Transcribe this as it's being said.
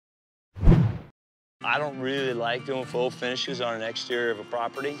I don't really like doing faux finishes on an exterior of a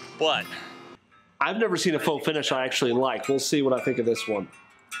property, but I've never seen a faux finish I actually like. We'll see what I think of this one.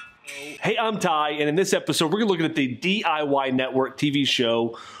 Hey, I'm Ty, and in this episode, we're going to look at the DIY Network TV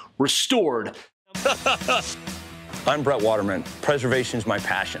show, Restored. I'm Brett Waterman. Preservation is my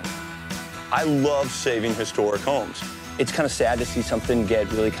passion. I love saving historic homes. It's kind of sad to see something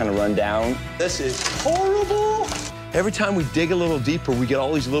get really kind of run down. This is horrible. Every time we dig a little deeper, we get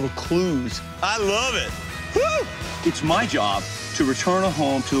all these little clues. I love it. Woo! It's my job to return a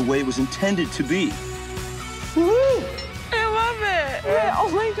home to the way it was intended to be. Woo! I love it. Yeah. Oh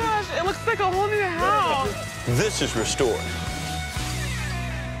my gosh, it looks like a whole new house. This is Restored.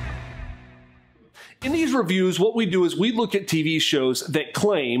 In these reviews, what we do is we look at TV shows that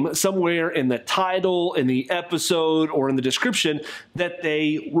claim somewhere in the title, in the episode, or in the description that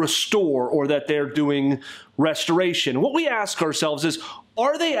they restore or that they're doing restoration. What we ask ourselves is,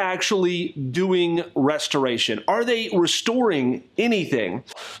 are they actually doing restoration? Are they restoring anything?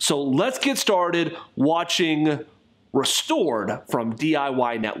 So let's get started watching Restored from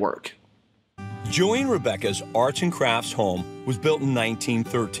DIY Network. Joey and Rebecca's arts and crafts home was built in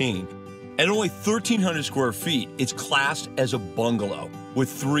 1913. At only 1,300 square feet, it's classed as a bungalow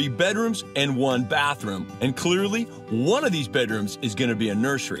with 3 bedrooms and 1 bathroom. And clearly, one of these bedrooms is going to be a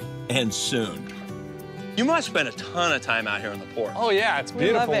nursery, and soon. You must spend a ton of time out here on the porch. Oh, yeah, it's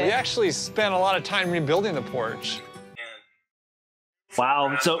beautiful. We actually spent a lot of time rebuilding the porch.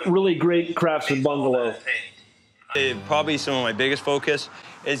 Wow, it's a really great Craftsman bungalow. Probably some of my biggest focus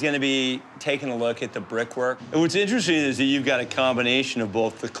is going to be taking a look at the brickwork. And what's interesting is that you've got a combination of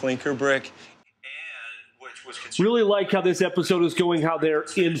both the clinker brick and which was really like how this episode is going, how they're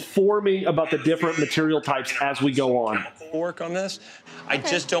informing about the different material types as we go on. Work on this. I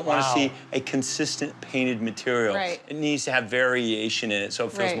just don't want to see a consistent painted material. Right. It needs to have variation in it so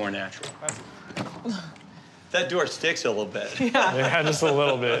it feels more natural. That door sticks a little bit. Yeah, just a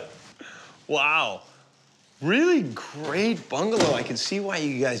little bit. Wow. Really great bungalow. I can see why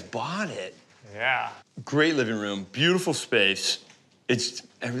you guys bought it. Yeah. Great living room, beautiful space.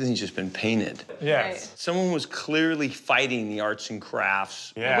 Everything's just been painted. Yes. Right. Someone was clearly fighting the arts and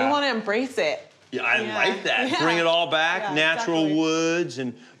crafts. Yeah. We want to embrace it. Yeah, I like that. Yeah. Bring it all back, Yeah, natural definitely. woods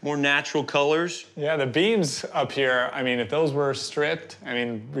and more natural colors. Yeah, the beams up here, I mean, if those were stripped, I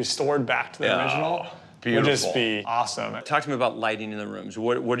mean, restored back to the original, beautiful. would just be awesome. Talk to me about lighting in the rooms.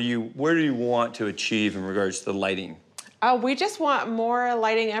 Where do you want to achieve in regards to the lighting? We just want more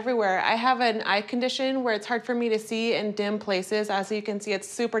lighting everywhere. I have an eye condition where it's hard for me to see in dim places. As you can see, it's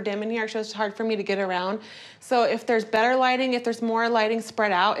super dim in here, so it's hard for me to get around. So if there's better lighting, if there's more lighting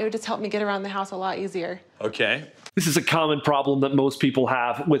spread out, it would just help me get around the house a lot easier. Okay. This is a common problem that most people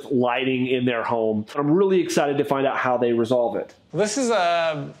have with lighting in their home. I'm really excited to find out how they resolve it. This is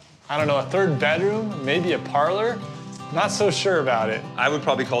I don't know, a 3rd bedroom, maybe a parlor. Not so sure about it. I would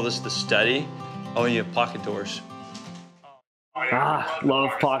probably call this the study. Oh, and you have pocket doors. Ah,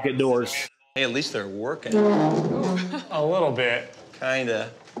 love pocket doors. Hey, at least they're working. A little bit.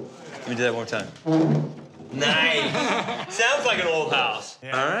 Kinda. Let me do that one more time. Nice. Sounds like an old house.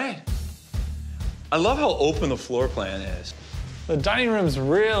 Yeah. All right. I love how open the floor plan is. The dining room's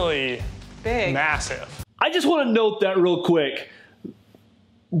really Big. massive. I just want to note that real quick.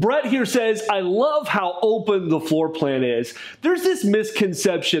 Brett here says, I love how open the floor plan is. There's this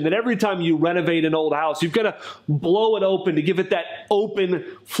misconception that every time you renovate an old house, you've got to blow it open to give it that open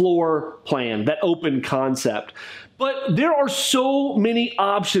floor plan, that open concept. But there are so many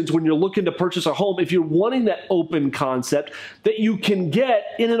options when you're looking to purchase a home, if you're wanting that open concept, that you can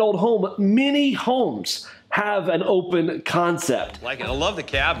get in an old home. Many homes have an open concept. I like it. I love the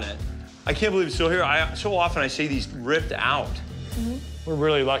cabinet. I can't believe it's still here. So often I see these ripped out. Mm-hmm. We're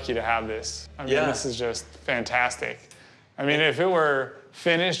really lucky to have this. I mean, this is just fantastic. I mean, if it were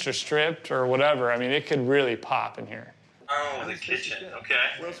finished or stripped or whatever, I mean, it could really pop in here. Oh, the kitchen, okay.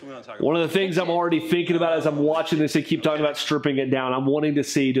 What else do we want to talk about? One of the things I'm already thinking about as I'm watching this, they keep talking about stripping it down. I'm wanting to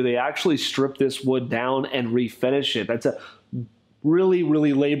see, do they actually strip this wood down and refinish it? That's a really,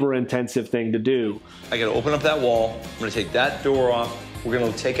 really labor-intensive thing to do. I got to open up that wall. I'm going to take that door off. We're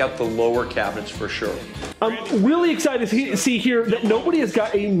going to take out the lower cabinets for sure. I'm really excited to see here that nobody has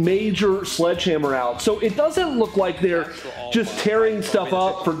got a major sledgehammer out. So it doesn't look like they're just tearing stuff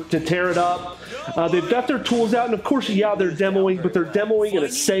up to tear it up. They've got their tools out, and of course, yeah, they're demoing, but they're demoing in a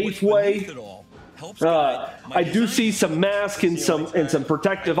safe way. I do see some masks and some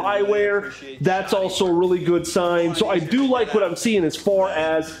protective eyewear. That's also a really good sign. So I do like what I'm seeing as far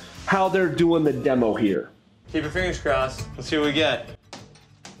as how they're doing the demo here. Keep your fingers crossed. Let's see what we get.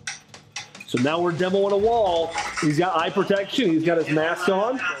 So now we're demoing a wall. He's got eye protection. He's got his mask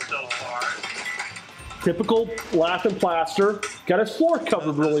on. Typical lath and plaster. Got his floor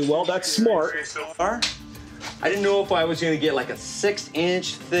covered really well. That's smart. So far, I didn't know if I was going to get like a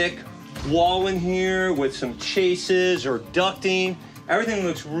 6-inch thick wall in here with some chases or ducting. Everything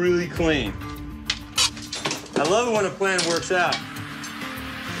looks really clean. I love it when a plan works out.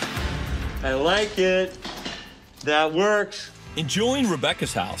 I like it. That works. Enjoying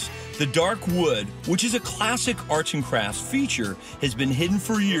Rebecca's house, the dark wood, which is a classic arts and crafts feature, has been hidden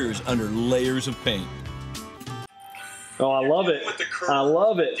for years under layers of paint. Oh, I love it. I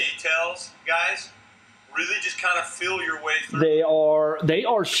love it. Details, guys, really just kind of feel your way through. They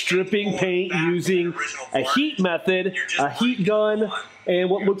are stripping paint using a heat method, a heat gun, and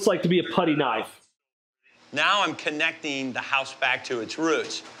what looks like to be a putty knife. Now I'm connecting the house back to its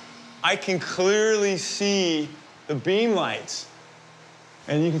roots. I can clearly see the beam lights,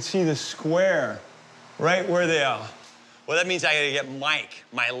 and you can see the square right where they are. Well, that means I gotta get Mike,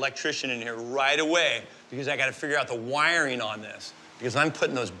 my electrician, in here right away because I gotta figure out the wiring on this because I'm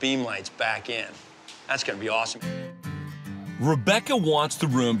putting those beam lights back in. That's gonna be awesome. Rebecca wants the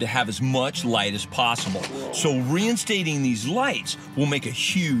room to have as much light as possible, so reinstating these lights will make a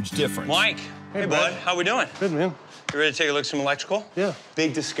huge difference. Mike, hey bud, how we doing? Good, man. You ready to take a look at some electrical? Yeah.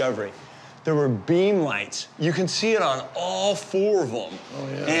 Big discovery. There were beam lights. You can see it on all 4 of them. Oh,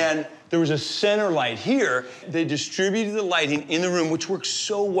 yeah. And there was a center light here. They distributed the lighting in the room, which works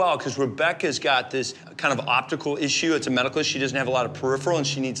so well because Rebecca's got this kind of optical issue. It's a medical issue. She doesn't have a lot of peripheral and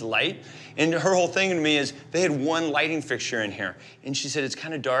she needs light. And her whole thing to me is they had one lighting fixture in here. And she said it's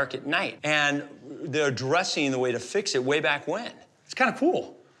kind of dark at night. And they're addressing the way to fix it way back when. It's kind of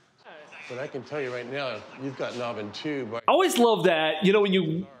cool. But I can tell you right now, you've got knob and tube. I always love that, you know, when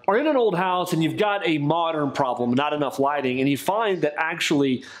you are in an old house and you've got a modern problem, not enough lighting, and you find that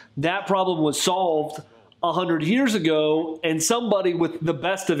actually that problem was solved 100 years ago, and somebody with the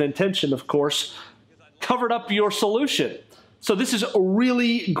best of intention, of course, covered up your solution. So this is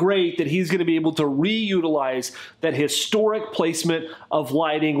really great that he's going to be able to reutilize that historic placement of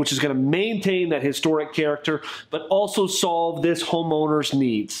lighting, which is going to maintain that historic character, but also solve this homeowner's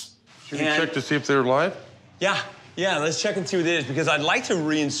needs. Should we check to see if they're live? Yeah, let's check and see what it is because I'd like to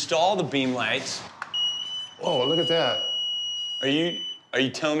reinstall the beam lights. Oh, look at that. Are you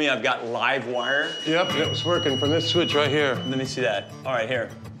telling me I've got live wire? Yep, it was working from this switch right here. Let me see that. All right, here.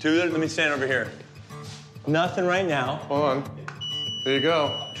 Let me stand over here. Nothing right now. Hold on. There you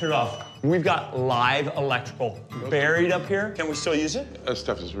go. Turn it off. We've got live electrical buried up here. Can we still use it? That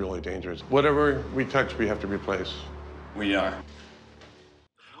stuff is really dangerous. Whatever we touch, we have to replace. We are.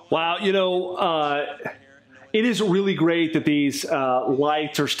 Wow, you know, it is really great that these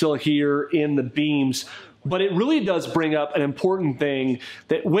lights are still here in the beams, but it really does bring up an important thing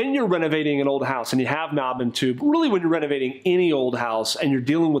that when you're renovating an old house and you have knob and tube, really when you're renovating any old house and you're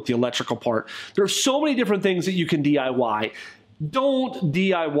dealing with the electrical part, there's so many different things that you can DIY. Don't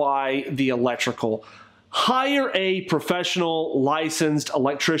DIY the electrical. Hire a professional licensed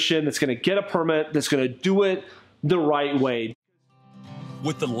electrician that's going to get a permit, that's going to do it the right way.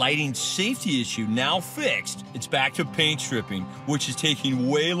 With the lighting safety issue now fixed, it's back to paint stripping, which is taking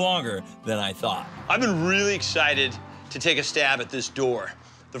way longer than I thought. I've been really excited to take a stab at this door.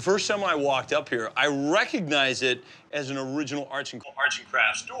 The first time I walked up here, I recognized it as an original arts and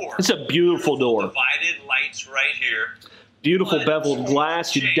crafts door. It's a beautiful door. Divided lights right here. Beautiful beveled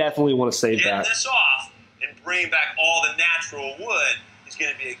glass. You definitely want to save that. Getting this off and bringing back all the natural wood is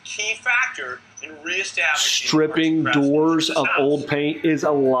going to be a key factor in reestablishing. Stripping doors of old paint is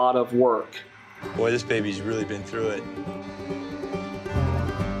a lot of work. Boy, this baby's really been through it.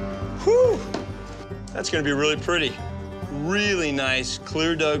 Whew! That's going to be really pretty. Really nice,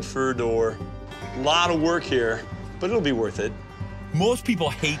 clear dug fir door. A lot of work here, but it'll be worth it. Most people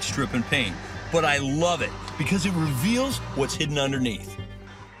hate stripping paint, but I love it because it reveals what's hidden underneath.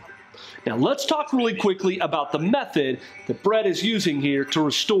 Now let's talk really quickly about the method that Brett is using here to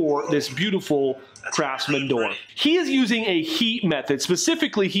restore this beautiful Craftsman door. He is using a heat method.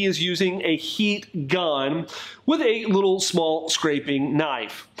 Specifically, he is using a heat gun with a little small scraping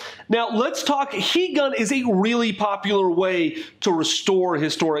knife. Now let's talk, heat gun is a really popular way to restore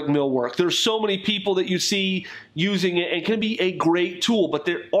historic millwork. There's so many people that you see using it and it can be a great tool, but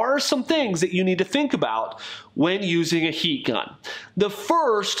there are some things that you need to think about when using a heat gun. The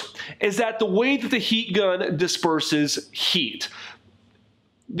first is that the way that the heat gun disperses heat.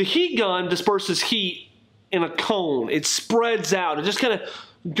 The heat gun disperses heat in a cone. It spreads out. It just kind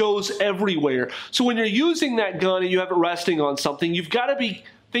of goes everywhere. So when you're using that gun and you have it resting on something, you've got to be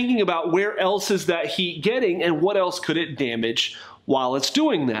thinking about where else is that heat getting and what else could it damage while it's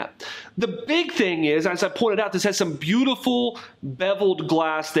doing that. The big thing is, as I pointed out, this has some beautiful beveled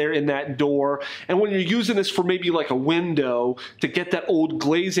glass there in that door. And when you're using this for maybe like a window to get that old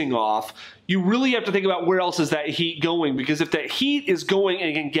glazing off, you really have to think about where else is that heat going, because if that heat is going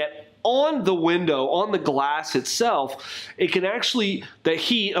and can get on the window, on the glass itself, it can actually, the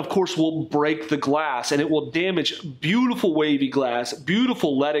heat, of course, will break the glass and it will damage beautiful wavy glass,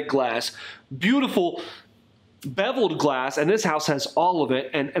 beautiful leaded glass, beautiful beveled glass, and this house has all of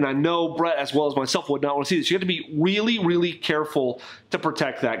it, and I know Brett as well as myself would not want to see this. You have to be really, really careful to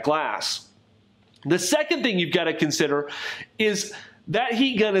protect that glass. The second thing you've got to consider is that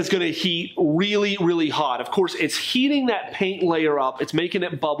heat gun is going to heat really, really hot. Of course, it's heating that paint layer up. It's making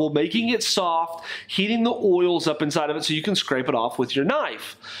it bubble, making it soft, heating the oils up inside of it so you can scrape it off with your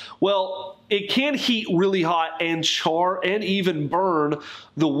knife. Well, it can heat really hot and char and even burn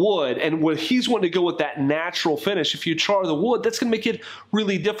the wood. And when he's wanting to go with that natural finish, if you char the wood, that's going to make it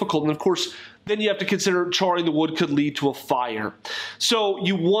really difficult. And of course, then you have to consider charring the wood could lead to a fire. So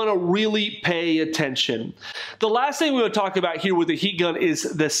you want to really pay attention. The last thing we want to talk about here with the heat gun is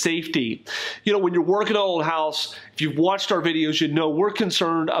the safety. You know, when you're working on an old house, if you've watched our videos, you know we're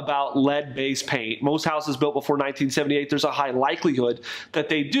concerned about lead-based paint. Most houses built before 1978, there's a high likelihood that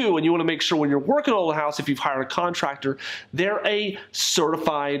they do, and you want to make sure when you're working on an old house, if you've hired a contractor, they're a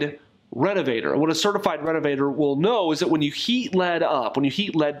certified renovator. And what a certified renovator will know is that when you heat lead up, when you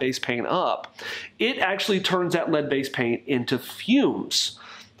heat lead-based paint up, it actually turns that lead-based paint into fumes.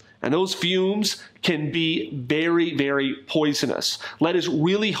 And those fumes can be very, very poisonous. Lead is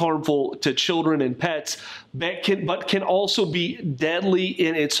really harmful to children and pets, but can also be deadly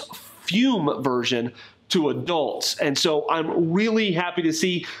in its fume version to adults. And so I'm really happy to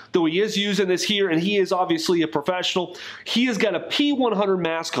see, though he is using this here, and he is obviously a professional, he has got a P100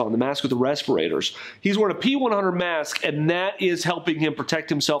 mask on, the mask with the respirators. He's wearing a P100 mask, and that is helping him protect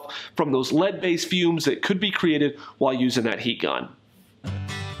himself from those lead-based fumes that could be created while using that heat gun.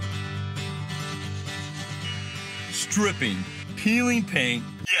 Stripping, peeling paint.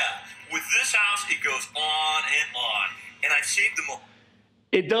 Yeah, with this house, it goes on and on. And I've saved them all.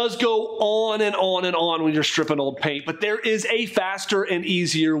 It does go on and on and on when you're stripping old paint, but there is a faster and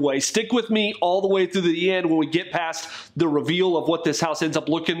easier way. Stick with me all the way through the end when we get past the reveal of what this house ends up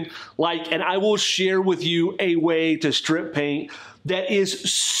looking like, and I will share with you a way to strip paint that is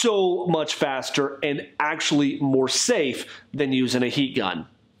so much faster and actually more safe than using a heat gun.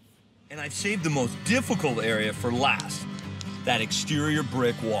 And I've saved the most difficult area for last, that exterior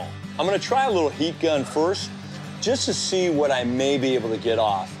brick wall. I'm gonna try a little heat gun first, just to see what I may be able to get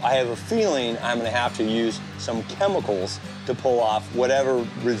off. I have a feeling I'm gonna have to use some chemicals to pull off whatever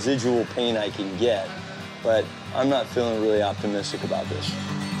residual paint I can get, but I'm not feeling really optimistic about this.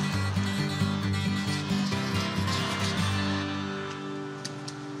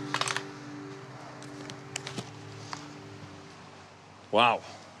 Wow,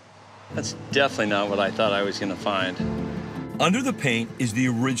 that's definitely not what I thought I was gonna find. Under the paint is the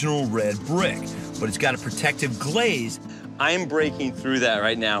original red brick, but it's got a protective glaze. I'm breaking through that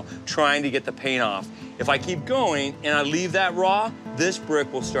right now, trying to get the paint off. If I keep going and I leave that raw, this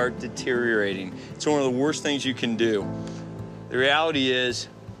brick will start deteriorating. It's one of the worst things you can do. The reality is,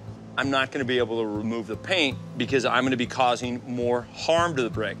 I'm not gonna be able to remove the paint because I'm gonna be causing more harm to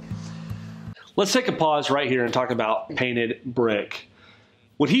the brick. Let's take a pause right here and talk about painted brick.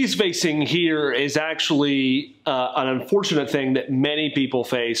 What he's facing here is actually an unfortunate thing that many people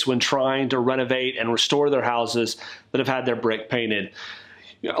face when trying to renovate and restore their houses that have had their brick painted.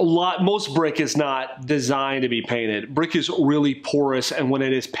 Most brick is not designed to be painted. Brick is really porous, and when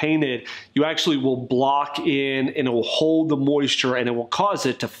it is painted, you actually will block in and it will hold the moisture and it will cause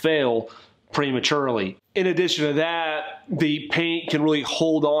it to fail prematurely. In addition to that, the paint can really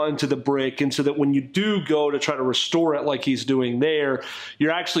hold on to the brick, and so that when you do go to try to restore it like he's doing there,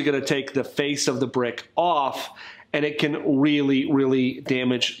 you're actually going to take the face of the brick off, and it can really, really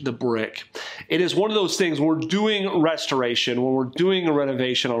damage the brick. It is one of those things when we're doing restoration, when we're doing a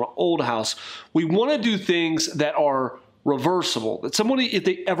renovation on an old house, we want to do things that are reversible, that somebody, if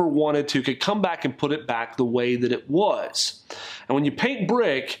they ever wanted to, could come back and put it back the way that it was. And when you paint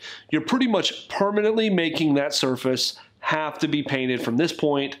brick, you're pretty much permanently making that surface have to be painted from this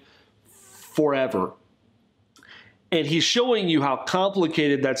point forever. And he's showing you how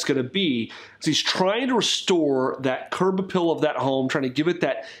complicated that's going to be. So he's trying to restore that curb appeal of that home, trying to give it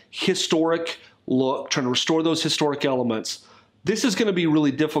that historic look, trying to restore those historic elements. This is going to be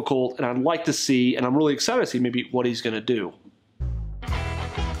really difficult, and I'd like to see, and I'm really excited to see maybe what he's going to do.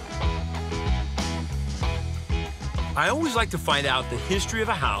 I always like to find out the history of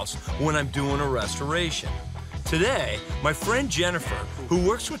a house when I'm doing a restoration. Today, my friend Jennifer, who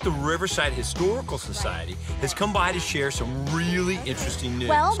works with the Riverside Historical Society, has come by to share some really interesting news.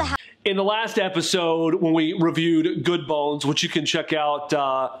 Well, in the last episode, when we reviewed Good Bones, which you can check out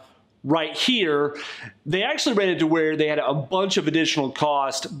right here, they actually ran into where they had a bunch of additional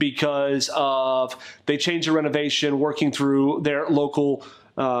cost because of they changed the renovation, working through their local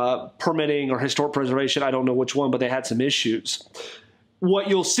permitting or historic preservation. I don't know which one, but they had some issues. What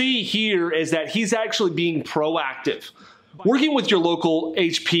you'll see here is that he's actually being proactive. Working with your local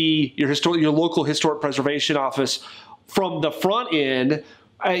HP, your local historic preservation office from the front end,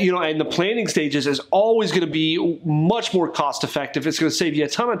 and the planning stages is always going to be much more cost effective. It's going to save you a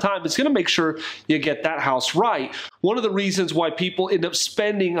ton of time. It's going to make sure you get that house right. One of the reasons why people end up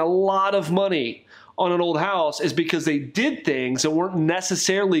spending a lot of money on an old house is because they did things that weren't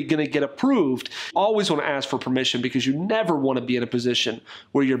necessarily going to get approved. Always want to ask for permission because you never want to be in a position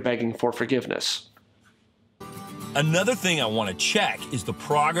where you're begging for forgiveness. Another thing I want to check is the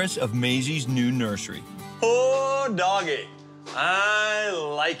progress of Maisie's new nursery. Oh, doggy. I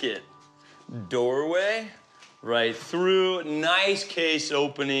like it. Doorway, right through, nice case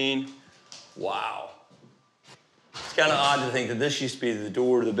opening. Wow. It's kind of odd to think that this used to be the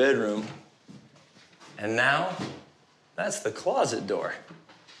door to the bedroom. And now, that's the closet door.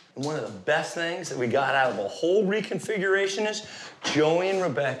 And one of the best things that we got out of the whole reconfiguration is Joey and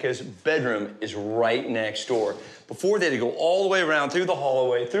Rebecca's bedroom is right next door. Before, they had to go all the way around through the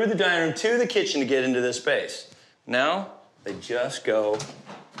hallway, through the dining room, to the kitchen to get into this space. Now, they just go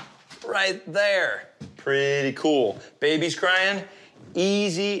right there. Pretty cool. Baby's crying,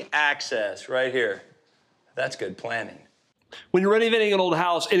 easy access right here. That's good planning. When you're renovating an old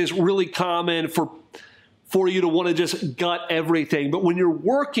house, it is really common for you to want to just gut everything. But when you're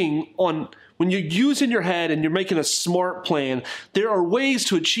when you're using your head and you're making a smart plan, there are ways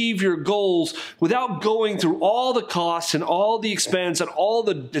to achieve your goals without going through all the costs and all the expense and all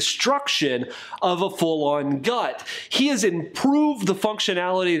the destruction of a full-on gut. He has improved the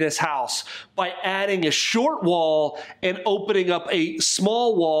functionality of this house by adding a short wall and opening up a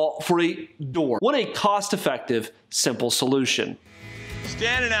small wall for a door. What a cost-effective, simple solution.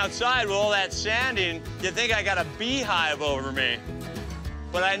 Standing outside with all that sanding, you think I got a beehive over me.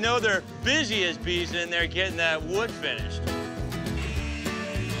 But I know they're busy as bees in there getting that wood finished.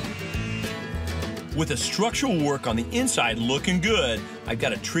 With the structural work on the inside looking good, I've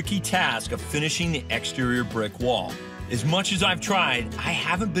got a tricky task of finishing the exterior brick wall. As much as I've tried, I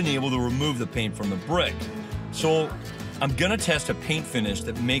haven't been able to remove the paint from the brick. So I'm gonna test a paint finish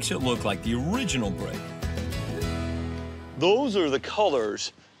that makes it look like the original brick. Those are the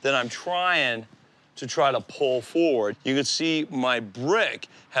colors that I'm trying to pull forward. You can see my brick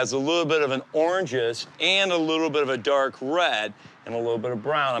has a little bit of an oranges and a little bit of a dark red and a little bit of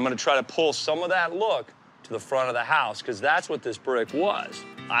brown. I'm gonna try to pull some of that look to the front of the house because that's what this brick was.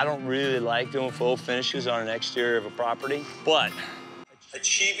 I don't really like doing faux finishes on an exterior of a property, but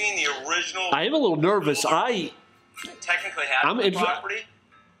achieving the original... I am a little nervous. Technically have the property.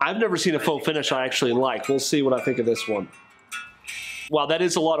 I've never seen a faux finish I actually like. We'll see what I think of this one. Wow, that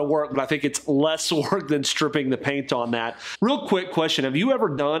is a lot of work, but I think it's less work than stripping the paint on that. Real quick question, have you ever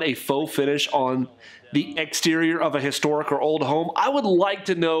done a faux finish on the exterior of a historic or old home? I would like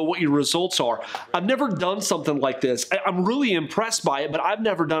to know what your results are. I've never done something like this. I'm really impressed by it, but I've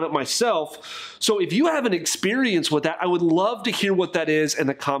never done it myself. So if you have an experience with that, I would love to hear what that is in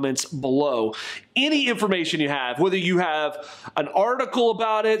the comments below. Any information you have, whether you have an article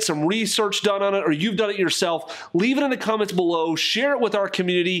about it, some research done on it, or you've done it yourself, leave it in the comments below. Share it with our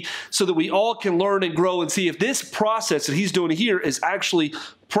community so that we all can learn and grow and see if this process that he's doing here is actually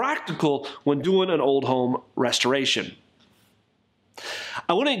practical when doing an old home restoration.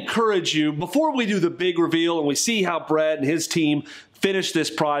 I want to encourage you, before we do the big reveal and we see how Brett and his team finish this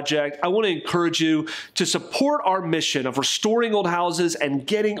project, I want to encourage you to support our mission of restoring old houses and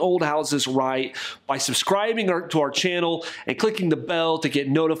getting old houses right by subscribing to our channel and clicking the bell to get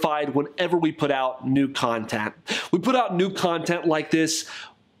notified whenever we put out new content. We put out new content like this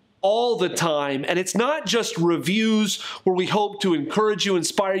all the time, and it's not just reviews where we hope to encourage you,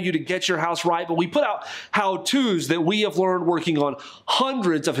 inspire you to get your house right, but we put out how-tos that we have learned working on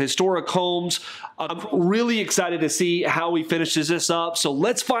hundreds of historic homes. I'm really excited to see how he finishes this up, so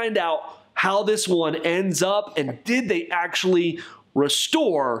let's find out how this one ends up, and did they actually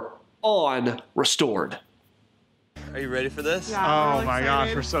restore on restored? Are you ready for this? Yeah, oh my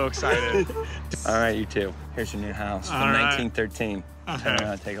gosh, we're so excited. All right, you two. Here's your new house from 1913. Turn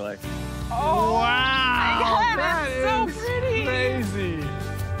around, take a look. Oh, wow! Oh my God, it's so pretty. Crazy.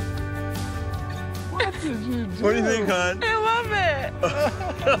 What did you do? What do you think, hon? I love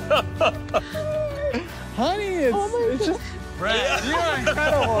it. Honey, it's just Brett, you are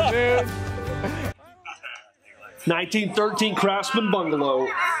incredible, dude. 1913 Craftsman Bungalow.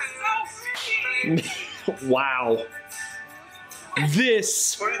 Wow.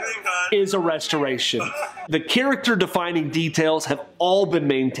 This is a restoration. The character-defining details have all been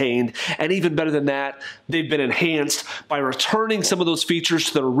maintained, and even better than that, they've been enhanced by returning some of those features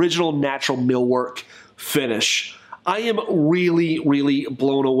to the original natural millwork finish. I am really, really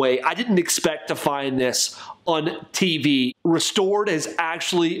blown away. I didn't expect to find this on TV. Restored has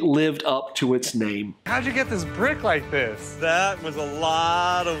actually lived up to its name. How'd you get this brick like this? That was a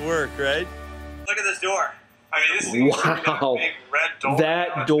lot of work, right? Look at this door. I mean, this thing Wow. big red door.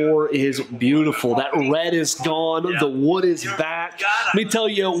 That door is beautiful. That red is gone. The wood is back. Let me tell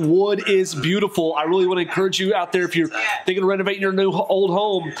you, wood is beautiful. I really want to encourage you out there, if you're thinking of renovating your new old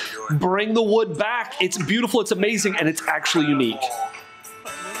home, bring the wood back. It's beautiful, it's amazing, and it's actually unique.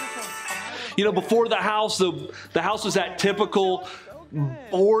 You know, before the house was that typical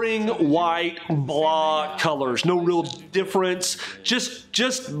boring white blah colors, no real difference, just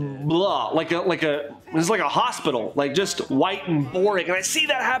blah, it's like a hospital, like just white and boring. And I see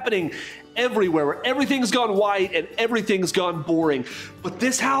that happening everywhere, where everything's gone white and everything's gone boring. But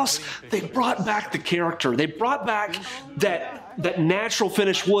this house, they brought back the character. They brought back that natural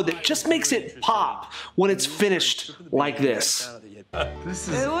finish wood that just makes it pop when it's finished like this. This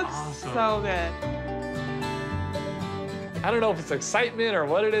is It looks awesome. so good. I don't know if it's excitement or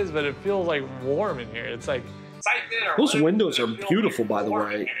what it is, but it feels like warm in here. It's like, Those windows are beautiful, by the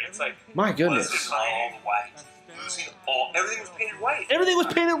way. It's like, My goodness. all white. Losing all, everything was painted white. Everything was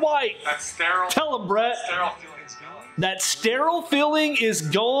painted white. That sterile, Tell them, Brett. sterile feeling's gone. That sterile feeling is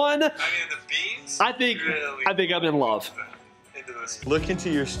gone. I mean, the beams. I think I'm in love. Into this. Look into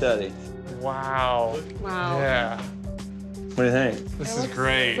your study. wow. Wow. Yeah, What do you think? this It is looks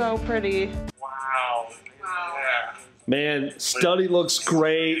great. So pretty. Wow. Yeah. Man, study looks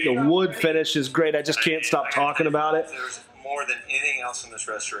great. The wood finish is great. I just can't stop talking about it. There was more than anything else in this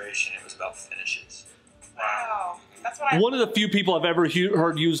restoration. It was about finishes. Wow. That's what One of the few people I've ever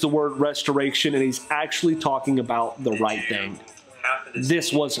heard use the word restoration, and he's actually talking about the right thing.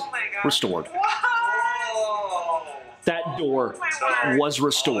 This was restored. Whoa. That door was All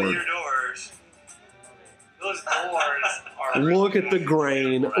restored. your doors. Those doors are. Look at the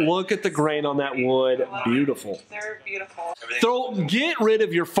grain. Look at the grain on that wood. Beautiful. They're beautiful. Get rid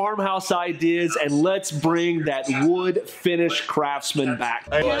of your farmhouse ideas and let's bring that wood finish Craftsman back.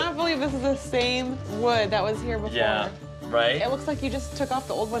 I cannot believe this is the same wood that was here before. Yeah, right? It looks like you just took off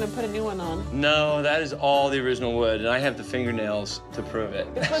the old one and put a new one on. No, that is all the original wood, and I have the fingernails to prove it.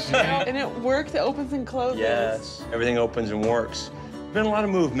 And it works. It opens and closes. Yes, everything opens and works. Been a lot of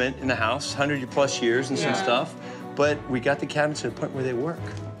movement in the house, 100+ years and some stuff, but we got the cabinets to the point where they work.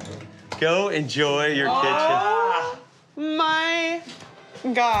 Go enjoy your Oh my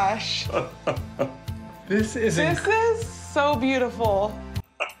gosh. This is This is so beautiful.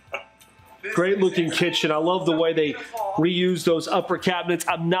 Great looking kitchen. I love the way they reuse those upper cabinets.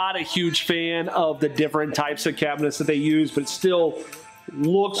 I'm not a huge fan of the different types of cabinets that they use, but it still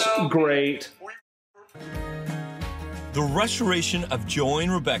looks great. The restoration of Joey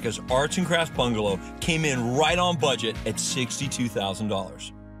and Rebecca's Arts and Crafts Bungalow came in right on budget at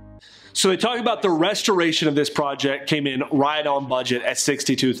 $62,000. So they talk about the restoration of this project came in right on budget at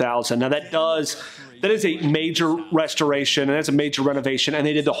 $62,000. Now that is a major restoration and that's a major renovation, and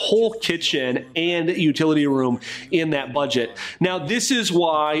they did the whole kitchen and utility room in that budget. Now this is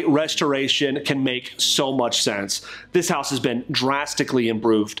why restoration can make so much sense. This house has been drastically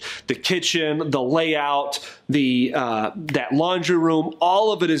improved. The kitchen, the layout, that laundry room,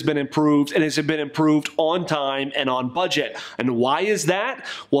 all of it has been improved, and has been improved on time and on budget. And why is that?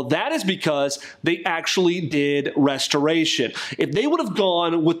 Well, that is because they actually did restoration. If they would have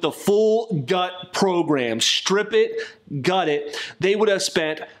gone with the full gut program, strip it, gut it, they would have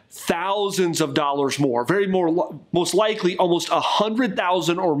spent thousands of dollars more, most likely almost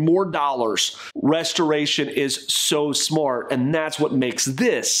 $100,000 or more dollars. Restoration is so smart, and that's what makes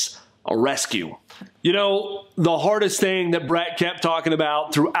this a rescue. You know, the hardest thing that Brett kept talking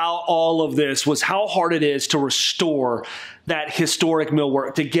about throughout all of this was how hard it is to restore that historic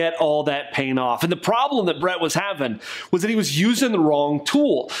millwork, to get all that paint off. And the problem that Brett was having was that he was using the wrong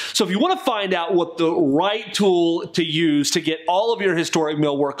tool. So if you want to find out what the right tool to use to get all of your historic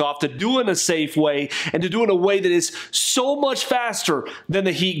millwork off, to do it in a safe way, and to do it in a way that is so much faster than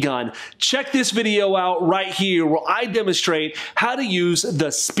the heat gun, check this video out right here where I demonstrate how to use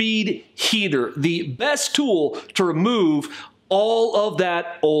the speed heater, the best tool to remove all of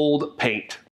that old paint.